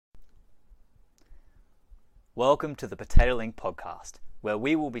Welcome to the Potato Link podcast, where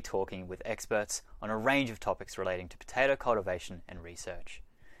we will be talking with experts on a range of topics relating to potato cultivation and research.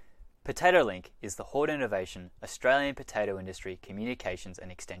 Potato Link is the Hort Innovation Australian Potato Industry Communications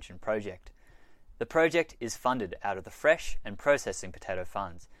and Extension project. The project is funded out of the Fresh and Processing Potato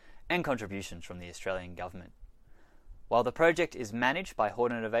Funds and contributions from the Australian Government. While the project is managed by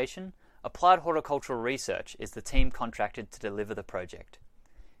Hort Innovation, Applied Horticultural Research is the team contracted to deliver the project.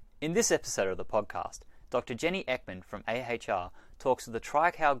 In this episode of the podcast, Dr. Jenny Ekman from AHR talks to the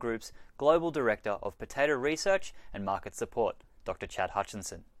TriCal Group's Global Director of Potato Research and Market Support, Dr. Chad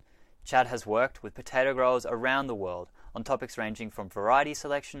Hutchinson. Chad has worked with potato growers around the world on topics ranging from variety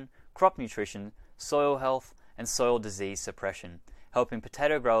selection, crop nutrition, soil health, and soil disease suppression, helping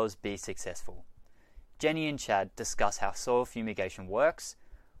potato growers be successful. Jenny and Chad discuss how soil fumigation works,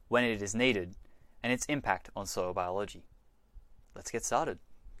 when it is needed, and its impact on soil biology. Let's get started.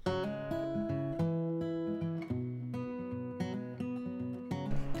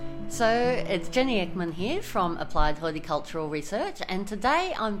 So it's Jenny Ekman here from Applied Horticultural Research, and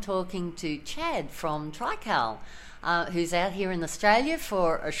today I'm talking to Chad from TriCal, who's out here in Australia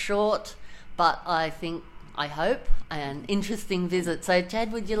for a short, but I hope, an interesting visit. So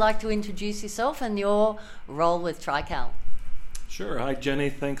Chad, would you like to introduce yourself and your role with TriCal? Sure. Hi, Jenny.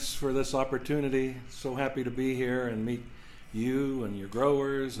 Thanks for this opportunity. So happy to be here and meet you and your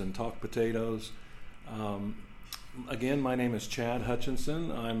growers and talk potatoes. Again, my name is Chad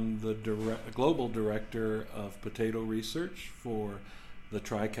Hutchinson. I'm the Global Director of Potato Research for the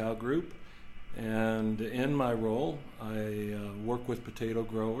TriCal Group. And in my role, I work with potato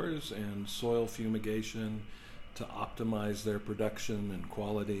growers and soil fumigation to optimize their production and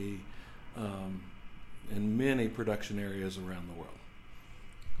quality in many production areas around the world.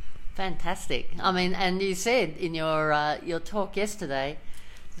 Fantastic. I mean, and you said in your talk yesterday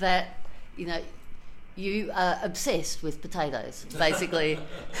that, you are obsessed with potatoes, basically.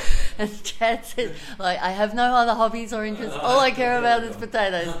 And Chad said, I have no other hobbies or interests. All I care about is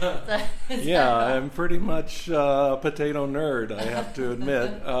potatoes. Yeah, I'm pretty much a potato nerd, I have to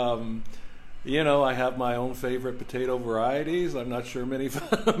admit. I have my own favorite potato varieties. I'm not sure many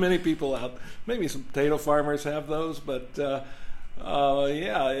people out, maybe some potato farmers have those, but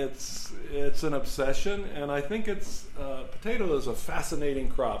it's an obsession, and I think potato is a fascinating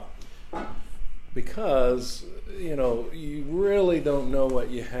crop. Because, you really don't know what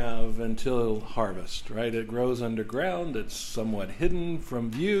you have until harvest, right? It grows underground. It's somewhat hidden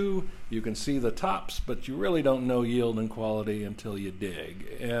from view. You can see the tops, but you really don't know yield and quality until you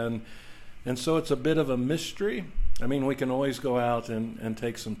dig. And so it's a bit of a mystery. I mean, we can always go out and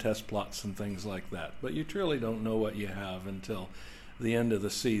take some test plots and things like that, but you truly don't know what you have until the end of the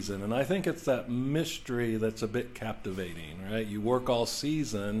season. And I think it's that mystery that's a bit captivating, right? You work all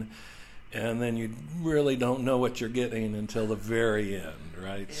season, and then you really don't know what you're getting until the very end,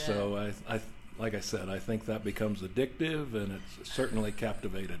 right? Yeah. So I like I said, I think that becomes addictive, and it's certainly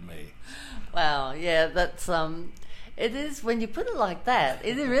captivated me. Wow, yeah, that's it is, when you put it like that,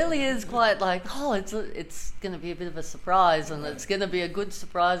 it really is quite like, it's going to be a bit of a surprise, and right. It's going to be a good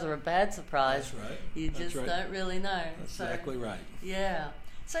surprise or a bad surprise. That's right. You just don't really know. That's exactly right. Yeah.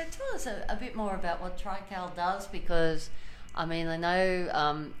 So tell us a bit more about what TriCal does, because I mean, I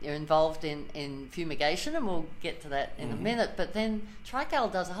know you're involved in fumigation, and we'll get to that in a minute, but then TriCal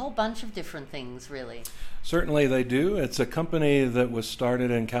does a whole bunch of different things, really. Certainly they do. It's a company that was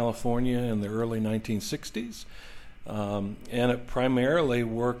started in California in the early 1960s, and it primarily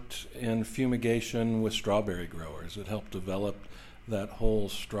worked in fumigation with strawberry growers. It helped develop that whole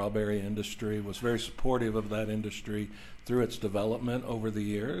strawberry industry, was very supportive of that industry through its development over the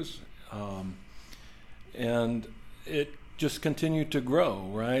years, and it just continued to grow,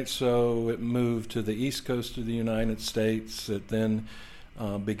 right? So it moved to the east coast of the United States. It then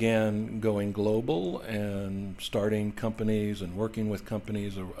began going global and starting companies and working with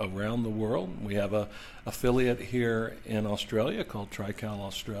companies around the world. We have a affiliate here in Australia called TriCal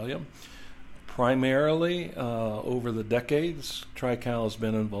Australia. Primarily, over the decades, TriCal has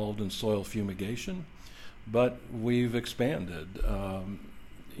been involved in soil fumigation, but we've expanded.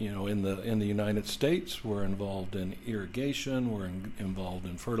 In the United States, we're involved in irrigation, we're involved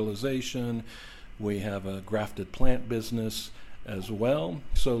in fertilization, we have a grafted plant business as well.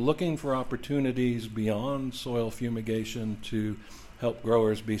 So looking for opportunities beyond soil fumigation to help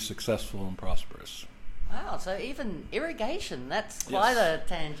growers be successful and prosperous. Wow, so even irrigation, that's quite a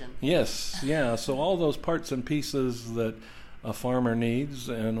tangent. Yes, yeah, so all those parts and pieces that a farmer needs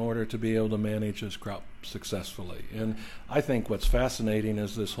in order to be able to manage his crop successfully. And I think what's fascinating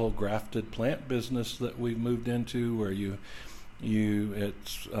is this whole grafted plant business that we've moved into, where you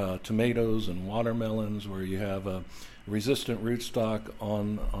It's tomatoes and watermelons where you have a resistant rootstock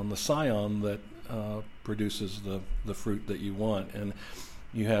on the scion that produces the fruit that you want, and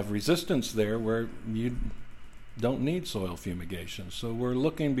you have resistance there where you don't need soil fumigation. So we're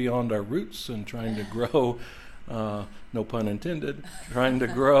looking beyond our roots and trying to grow, no pun intended, trying to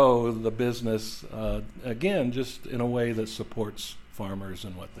grow the business, again, just in a way that supports farmers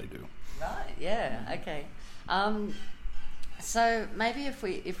and what they do. Right, yeah, okay. So maybe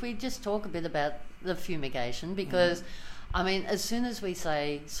if we just talk a bit about the fumigation, because, I mean, as soon as we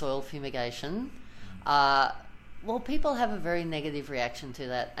say soil fumigation, well, people have a very negative reaction to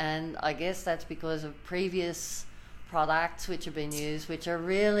that, and I guess that's because of previous products which have been used, which are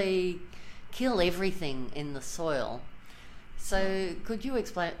really kill everything in the soil. So could you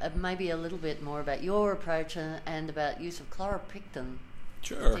explain maybe a little bit more about your approach and about use of chloropictin,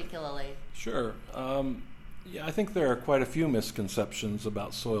 particularly? Sure. Yeah, I think there are quite a few misconceptions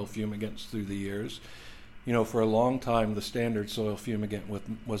about soil fumigants through the years. You know, for a long time, the standard soil fumigant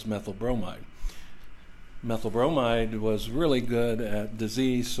was methyl bromide. Methyl bromide was really good at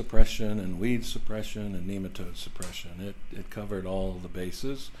disease suppression and weed suppression and nematode suppression. It covered all of the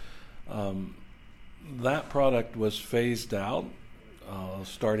bases. That product was phased out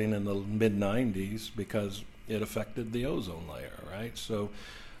starting in the mid-90s because it affected the ozone layer, right? So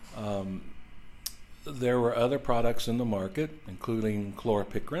there were other products in the market, including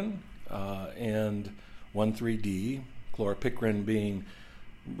chloropicrin and 1,3-D, chloropicrin being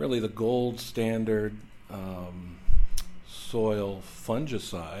really the gold standard soil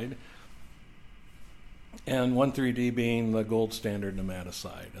fungicide, and 1,3-D being the gold standard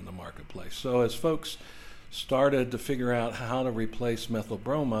nematicide in the marketplace. So as folks started to figure out how to replace methyl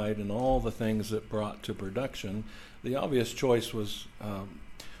bromide and all the things it brought to production, the obvious choice was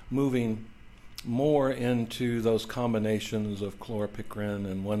moving more into those combinations of chloropicrin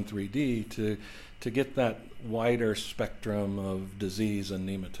and 1,3-D to get that wider spectrum of disease and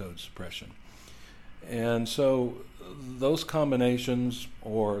nematode suppression. And so those combinations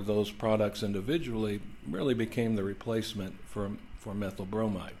or those products individually really became the replacement for methyl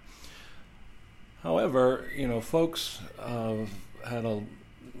bromide. However, you know, folks had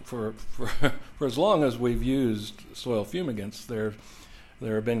for as long as we've used soil fumigants, there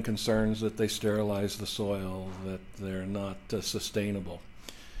have been concerns that they sterilize the soil, that they're not sustainable.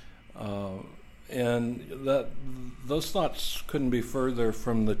 And those thoughts couldn't be further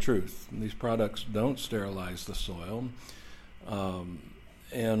from the truth. These products don't sterilize the soil.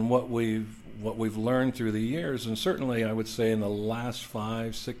 And what we've learned through the years, and certainly I would say in the last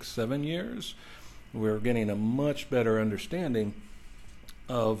 5, 6, 7 years, we're getting a much better understanding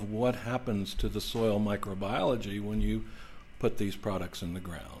of what happens to the soil microbiology when you put these products in the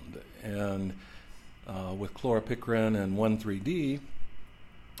ground. And with chloropicrin and 1,3-D,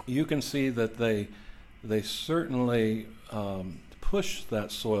 you can see that they certainly push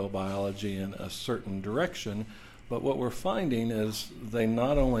that soil biology in a certain direction, but what we're finding is they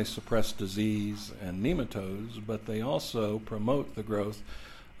not only suppress disease and nematodes, but they also promote the growth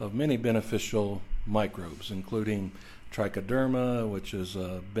of many beneficial microbes, including trichoderma, which is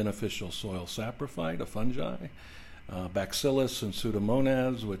a beneficial soil saprophyte, a fungi, bacillus and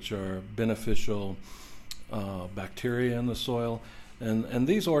pseudomonads, which are beneficial bacteria in the soil. And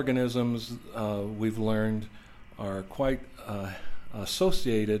these organisms, we've learned, are quite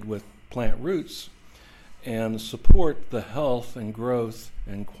associated with plant roots and support the health and growth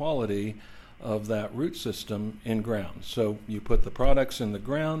and quality of that root system in ground. So you put the products in the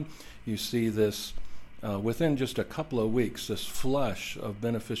ground, you see this, within just a couple of weeks, this flush of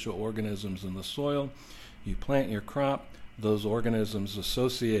beneficial organisms in the soil. You plant your crop, those organisms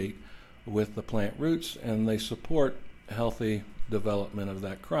associate with the plant roots, and they support healthy development of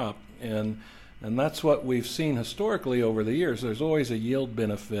that crop, and that's what we've seen historically over the years. There's always a yield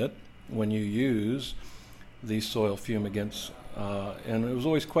benefit when you use these soil fumigants, and it was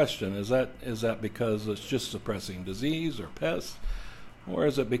always questioned: is that because it's just suppressing disease or pests, or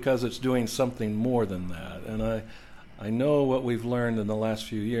is it because it's doing something more than that? And I know what we've learned in the last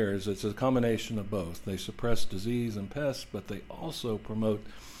few years. It's a combination of both. They suppress disease and pests, but they also promote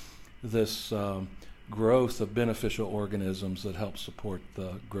this growth of beneficial organisms that help support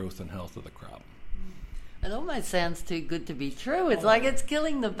the growth and health of the crop. It almost sounds too good to be true. It's like it's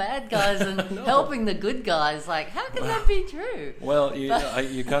killing the bad guys and helping the good guys. Like, how can that be true? Well, you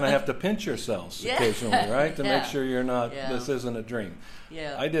kind of have to pinch yourselves occasionally, right, to make sure you're not, this isn't a dream.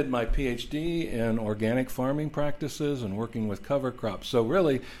 Yeah. I did my PhD in organic farming practices and working with cover crops. So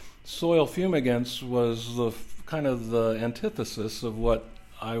really, soil fumigants was the kind of the antithesis of what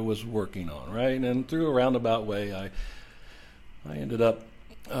I was working on, right? And through a roundabout way, I ended up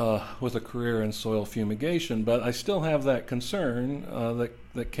with a career in soil fumigation, but I still have that concern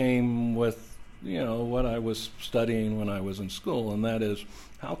that came with what I was studying when I was in school, and that is,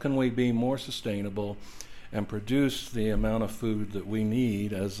 how can we be more sustainable and produce the amount of food that we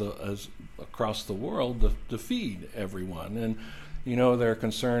need as across the world to feed everyone? And there are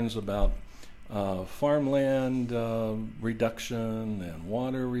concerns about farmland reduction and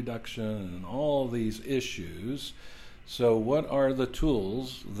water reduction and all these issues. So what are the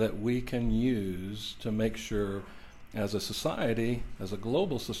tools that we can use to make sure as a society, as a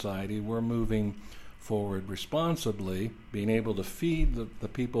global society, we're moving forward responsibly, being able to feed the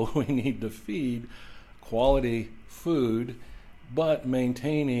people we need to feed quality food, but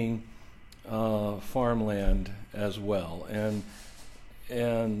maintaining farmland as well? And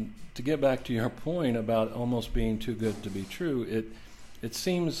to get back to your point about almost being too good to be true, it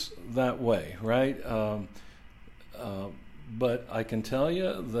seems that way, right? But I can tell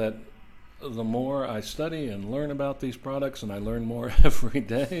you that the more I study and learn about these products, and I learn more every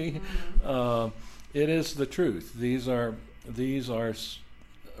day, it is the truth. These are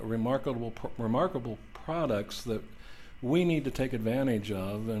remarkable products that we need to take advantage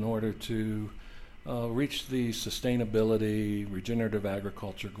of in order to reach the sustainability, regenerative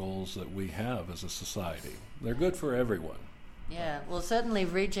agriculture goals that we have as a society. They're good for everyone. Yeah, well, certainly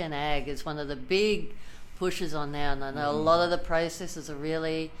Regen Ag is one of the big pushes on now, and I know a lot of the processors are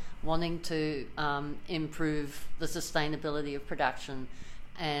really wanting to improve the sustainability of production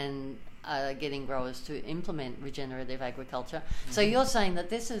and getting growers to implement regenerative agriculture. So you're saying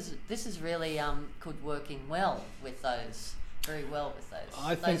that this is really could working well with those, very well with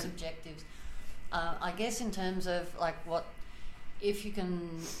those objectives. I guess in terms of like, what if you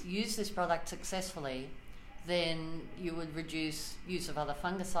can use this product successfully, then you would reduce use of other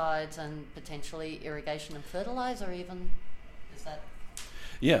fungicides and potentially irrigation and fertilizer even. Is that?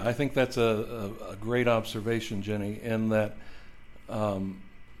 Yeah, I think that's a great observation, Jenny, in that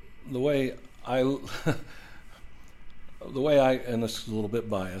the way I, and this is a little bit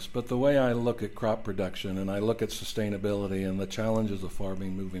biased, but the way I look at crop production and I look at sustainability and the challenges of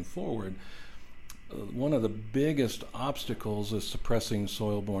farming moving forward, one of the biggest obstacles is suppressing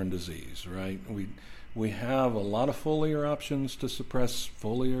soil-borne disease, right? We have a lot of foliar options to suppress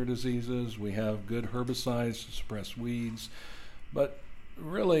foliar diseases. We have good herbicides to suppress weeds. But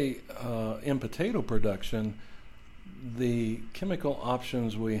really, in potato production, the chemical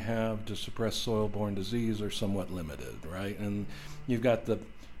options we have to suppress soil-borne disease are somewhat limited, right? And you've got a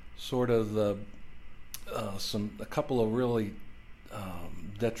couple of really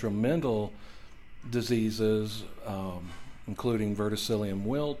detrimental diseases, including verticillium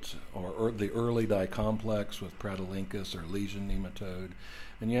wilt or the early dye complex with Pratylincus or lesion nematode,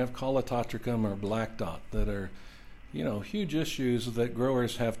 and you have Colototricum or black dot that are, huge issues that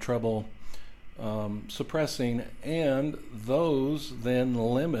growers have trouble suppressing, and those then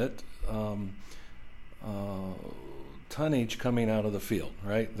limit tonnage coming out of the field,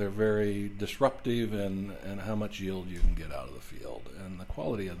 right? They're very disruptive in how much yield you can get out of the field and the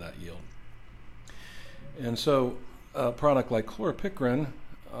quality of that yield. And so a product like chloropicrin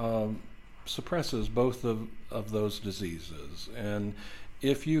suppresses both of those diseases. And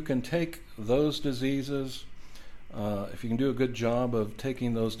if you can take those diseases, if you can do a good job of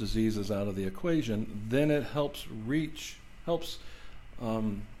taking those diseases out of the equation, then it helps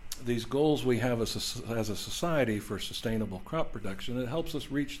these goals we have as a society for sustainable crop production. It helps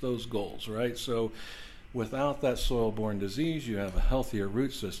us reach those goals, right? So without that soil-borne disease, you have a healthier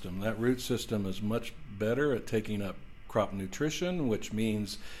root system. That root system is much better at taking up crop nutrition, which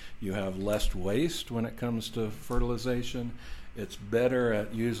means you have less waste when it comes to fertilization. It's better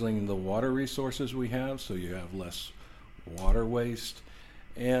at using the water resources we have, so you have less water waste.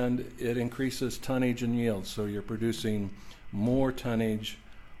 And it increases tonnage and yield, so you're producing more tonnage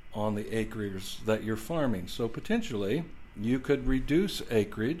on the acres that you're farming. So potentially, you could reduce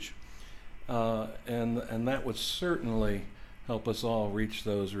acreage, and that would certainly help us all reach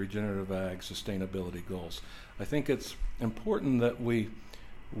those regenerative ag sustainability goals. I think it's important that we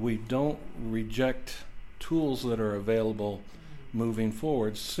don't reject tools that are available moving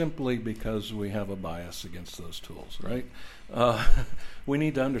forward simply because we have a bias against those tools, right? We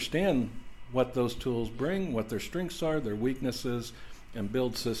need to understand what those tools bring, what their strengths are, their weaknesses, and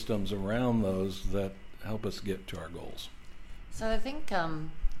build systems around those that help us get to our goals. So I think,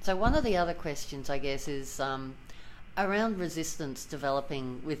 so one of the other questions, I guess, is around resistance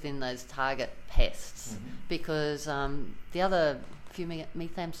developing within those target pests, because the other fumigate,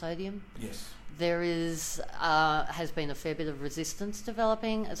 methampsodium? Yes. there is has been a fair bit of resistance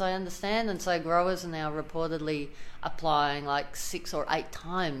developing, as I understand, and so growers are now reportedly applying like 6 or 8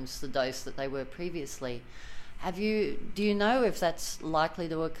 times the dose that they were previously. Do you know if that's likely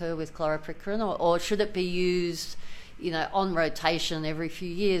to occur with chlorpyrifos, or should it be used, on rotation every few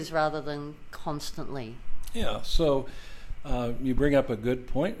years rather than constantly? Yeah, so you bring up a good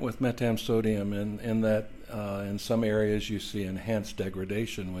point with metam-sodium in that in some areas you see enhanced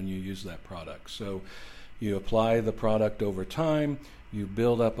degradation when you use that product. So you apply the product over time, you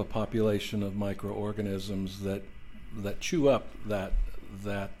build up a population of microorganisms that chew up that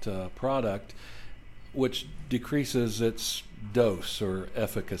product, which decreases its dose or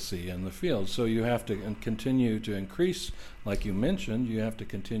efficacy in the field. So you have to continue to increase, like you mentioned, you have to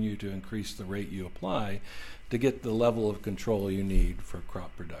continue to increase the rate you apply to get the level of control you need for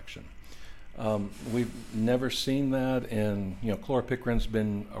crop production. We've never seen that, and chlorpyrifos's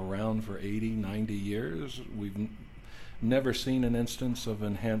been around for 80, 90 years. We've never seen an instance of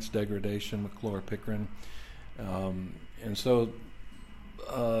enhanced degradation with chlorpyrifos, and so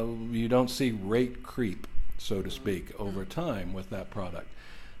you don't see rate creep, so to speak, over time with that product.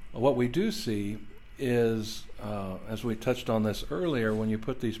 What we do see is, as we touched on this earlier, when you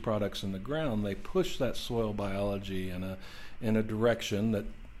put these products in the ground, they push that soil biology in a direction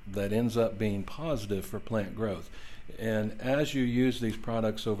that ends up being positive for plant growth. And as you use these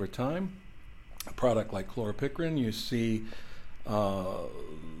products over time, a product like chlorpyrifos, you see that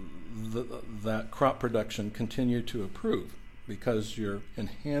crop production continue to improve because you're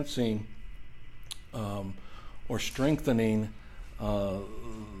enhancing or strengthening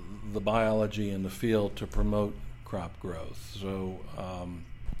the biology in the field to promote crop growth. So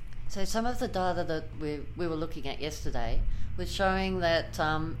some of the data that we were looking at yesterday was showing that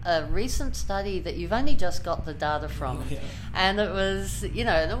a recent study that you've only just got the data from, and it was,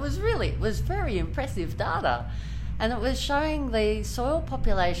 and it was very impressive data, and it was showing the soil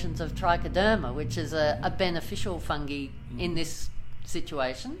populations of trichoderma, which is a beneficial fungi in this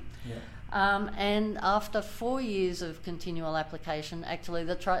situation. Yeah. And after 4 years of continual application, actually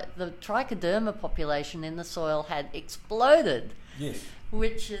the trichoderma population in the soil had exploded. Yes.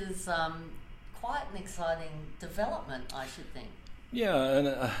 Which is quite an exciting development, I should think. Yeah,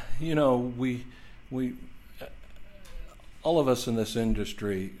 and we all of us in this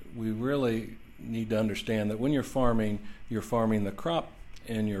industry, we really need to understand that when you're farming the crop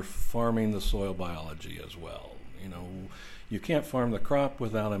and you're farming the soil biology as well. You can't farm the crop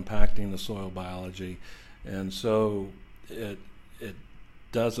without impacting the soil biology, and so it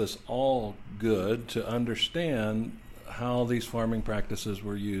does us all good to understand how these farming practices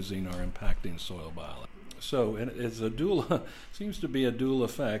we're using are impacting soil biology. So it's seems to be a dual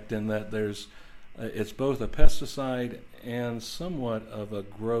effect in that it's both a pesticide and somewhat of a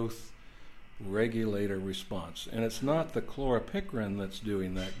growth regulator response. And it's not the chlorpyrifos that's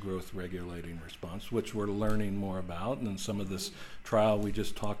doing that growth regulating response, which we're learning more about, and some of this trial we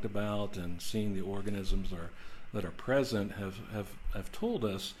just talked about and seeing the organisms that are present have told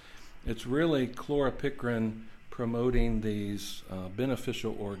us it's really chlorpyrifos promoting these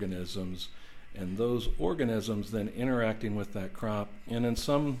beneficial organisms, and those organisms then interacting with that crop and in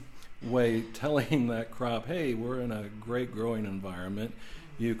some way telling that crop, hey, we're in a great growing environment,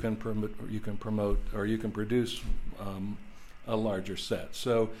 you can promote or you can produce a larger set.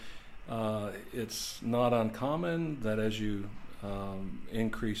 So it's not uncommon that as you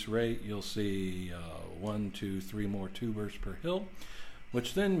increase rate, you'll see 1, 2, 3 more tubers per hill,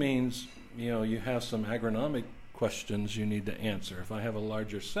 which then means you have some agronomic questions you need to answer. If I have a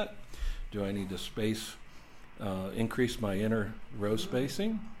larger set, do I need to increase my inner row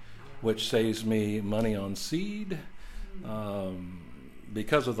spacing, which saves me money on seed?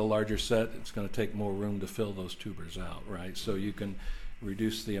 Because of the larger set, it's going to take more room to fill those tubers out, right? So you can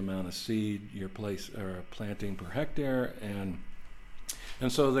reduce the amount of seed you're planting per hectare, and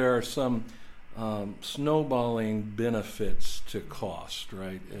so there are some snowballing benefits to cost,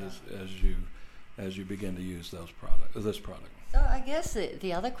 right? As you begin to use this product. So I guess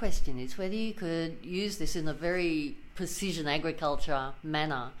the other question is whether you could use this in a very precision agriculture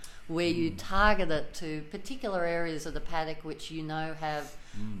manner where you target it to particular areas of the paddock which have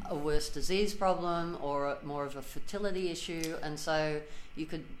a worse disease problem or more of a fertility issue, and so you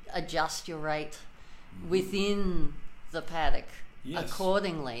could adjust your rate within the paddock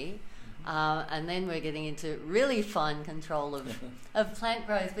accordingly. And then we're getting into really fine control of plant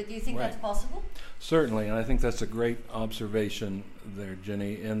growth. But do you think that's possible? Certainly, and I think that's a great observation there,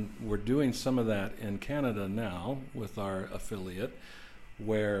 Jenny. And we're doing some of that in Canada now with our affiliate,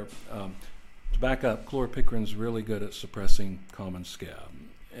 where, to back up, chlorpyrifos is really good at suppressing common scab.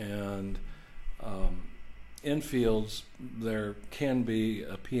 And In fields, there can be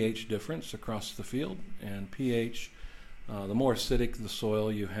a pH difference across the field, and pH, the more acidic the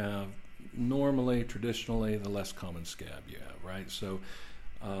soil you have, normally, traditionally, the less common scab you have, right? So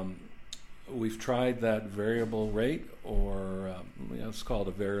we've tried that variable rate, or it's called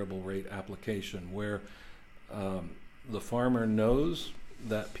a variable rate application, where the farmer knows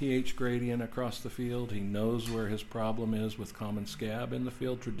that pH gradient across the field. He knows where his problem is with common scab in the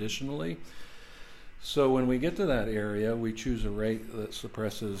field traditionally. So when we get to that area, we choose a rate that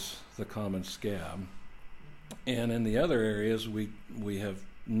suppresses the common scab. And in the other areas, we have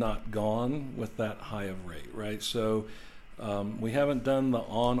not gone with that high of rate, right? So we haven't done the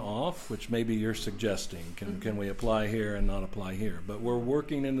on-off, which maybe you're suggesting. Can we apply here and not apply here? But we're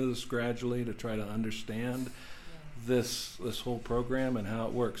working into this gradually to try to understand this whole program and how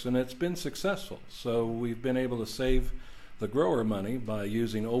it works. And it's been successful. So we've been able to save the grower money by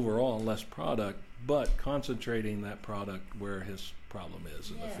using overall less product, but concentrating that product where his problem is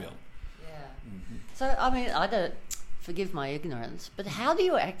in the field. Yeah. Mm-hmm. So, I mean, I don't, forgive my ignorance, but how do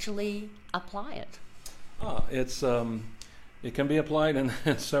you actually apply it? It can be applied in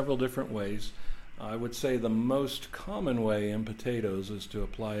several different ways. I would say the most common way in potatoes is to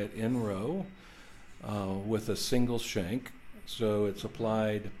apply it in row with a single shank. So it's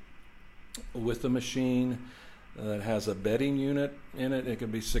applied with a machine that has a bedding unit in it. It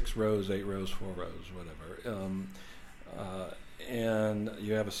could be 6 rows, 8 rows, 4 rows, whatever. And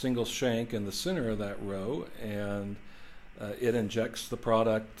you have a single shank in the center of that row, and it injects the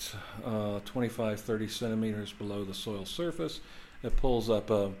product 25, 30 centimeters below the soil surface. It pulls up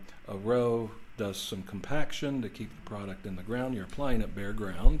a row, does some compaction to keep the product in the ground. You're applying it bare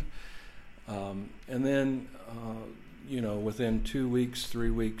ground. And then, within 2 weeks,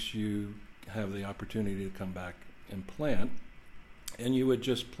 3 weeks, you have the opportunity to come back and plant, and you would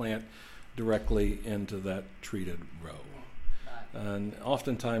just plant directly into that treated row. And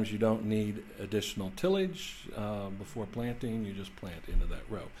oftentimes you don't need additional tillage before planting. You just plant into that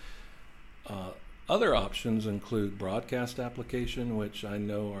row. Other options include broadcast application, which I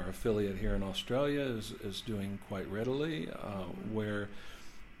know our affiliate here in Australia is doing quite readily, where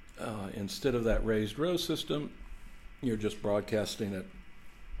instead of that raised row system, you're just broadcasting it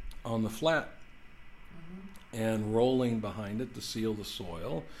on the flat and rolling behind it to seal the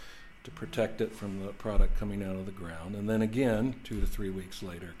soil, to protect it from the product coming out of the ground, and then again 2 to 3 weeks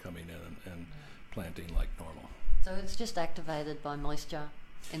later coming in and planting like normal. So it's just activated by moisture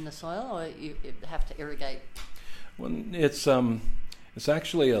in the soil, or you have to irrigate? Well, it's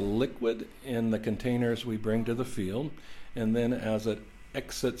actually a liquid in the containers we bring to the field, and then as it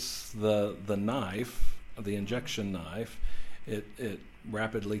exits the knife, the injection knife, it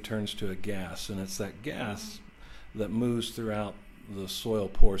rapidly turns to a gas, and it's that gas that moves throughout the soil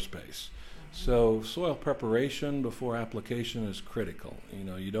pore space. So soil preparation before application is critical.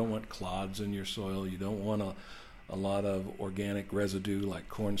 You don't want clods in your soil. You don't want a lot of organic residue like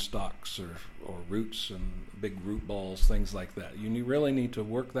corn stalks or roots and big root balls, things like that. You really need to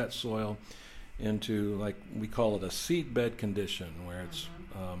work that soil into, like we call it, a seed bed condition, where it's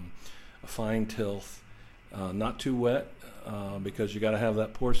a fine tilth, not too wet, because you got to have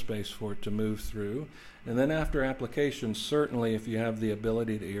that pore space for it to move through. And then after application, certainly if you have the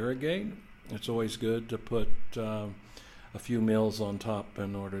ability to irrigate, it's always good to put a few mils on top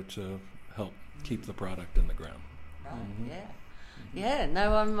in order to help keep the product in the ground. Right. Yeah.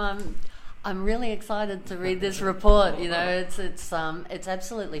 No, I'm really excited to read this report. It's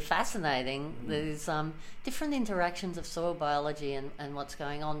absolutely fascinating. There's different interactions of soil biology and what's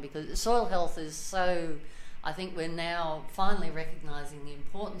going on, because soil health is so. I think we're now finally recognising the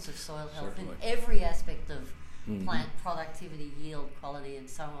importance of soil health in every aspect of plant productivity, yield, quality, and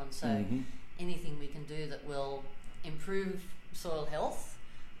so on. So anything we can do that will improve soil health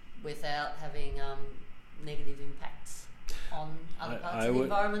without having negative impacts on other parts of the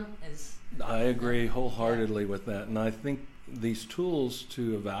environment is... I agree wholeheartedly with that. And I think these tools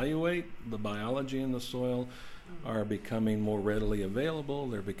to evaluate the biology in the soil are becoming more readily available.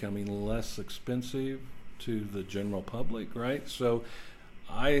 They're becoming less expensive to the general public, right? So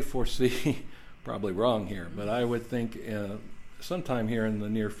I foresee, probably wrong here, but I would think sometime here in the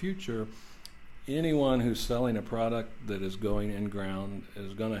near future, anyone who's selling a product that is going in ground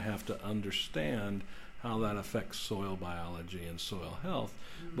is going to have to understand how that affects soil biology and soil health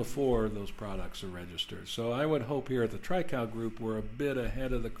before those products are registered. So I would hope here at the Tri-Cal Group we're a bit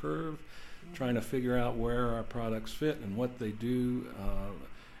ahead of the curve, trying to figure out where our products fit and what they do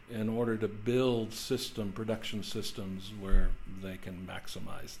in order to build production systems where they can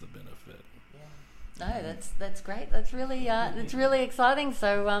maximize the benefit. Yeah. No, that's great. That's really exciting.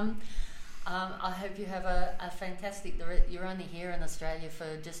 So I hope you have a fantastic... You're only here in Australia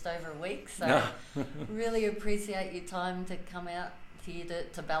for just over a week, so really appreciate your time to come out here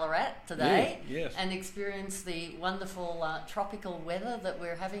to Ballarat today and experience the wonderful tropical weather that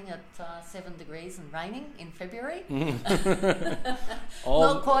we're having at 7 degrees and raining in February. Not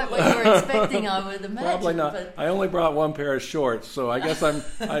quite what you were expecting, I would imagine. Probably not. But I only brought one pair of shorts, so I guess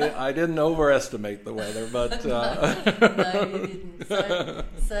I didn't overestimate the weather. But no, you didn't.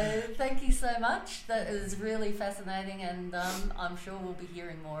 So thank you so much. That is really fascinating, and I'm sure we'll be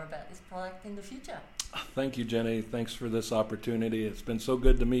hearing more about this product in the future. Thank you, Jenny. Thanks for this opportunity. It's been so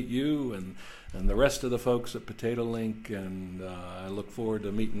good to meet you and the rest of the folks at Potato Link, and I look forward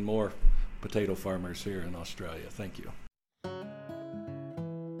to meeting more potato farmers here in Australia. Thank you.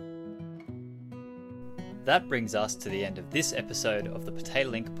 That brings us to the end of this episode of the Potato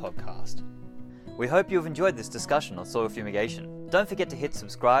Link podcast. We hope you've enjoyed this discussion on soil fumigation. Don't forget to hit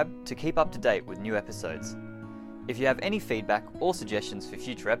subscribe to keep up to date with new episodes. If you have any feedback or suggestions for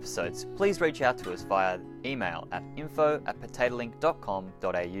future episodes, please reach out to us via email at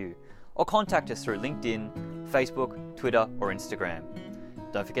info@potatolink.com.au or contact us through LinkedIn, Facebook, Twitter or Instagram.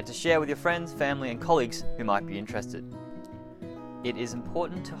 Don't forget to share with your friends, family and colleagues who might be interested. It is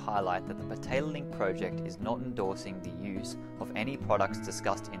important to highlight that the Potato Link project is not endorsing the use of any products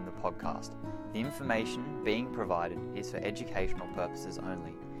discussed in the podcast. The information being provided is for educational purposes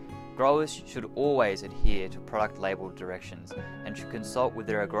only. Growers should always adhere to product label directions and should consult with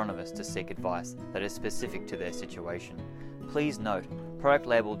their agronomist to seek advice that is specific to their situation. Please note, product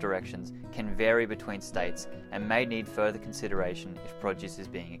label directions can vary between states and may need further consideration if produce is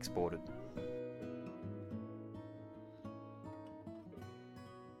being exported.